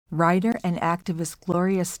Writer and activist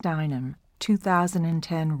Gloria Steinem,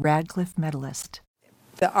 2010 Radcliffe Medalist.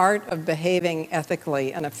 The art of behaving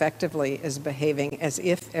ethically and effectively is behaving as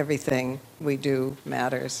if everything we do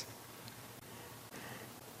matters.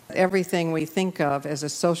 Everything we think of as a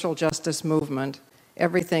social justice movement,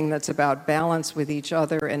 everything that's about balance with each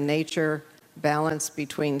other and nature, balance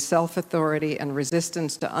between self-authority and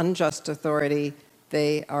resistance to unjust authority,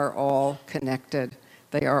 they are all connected.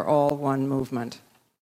 They are all one movement.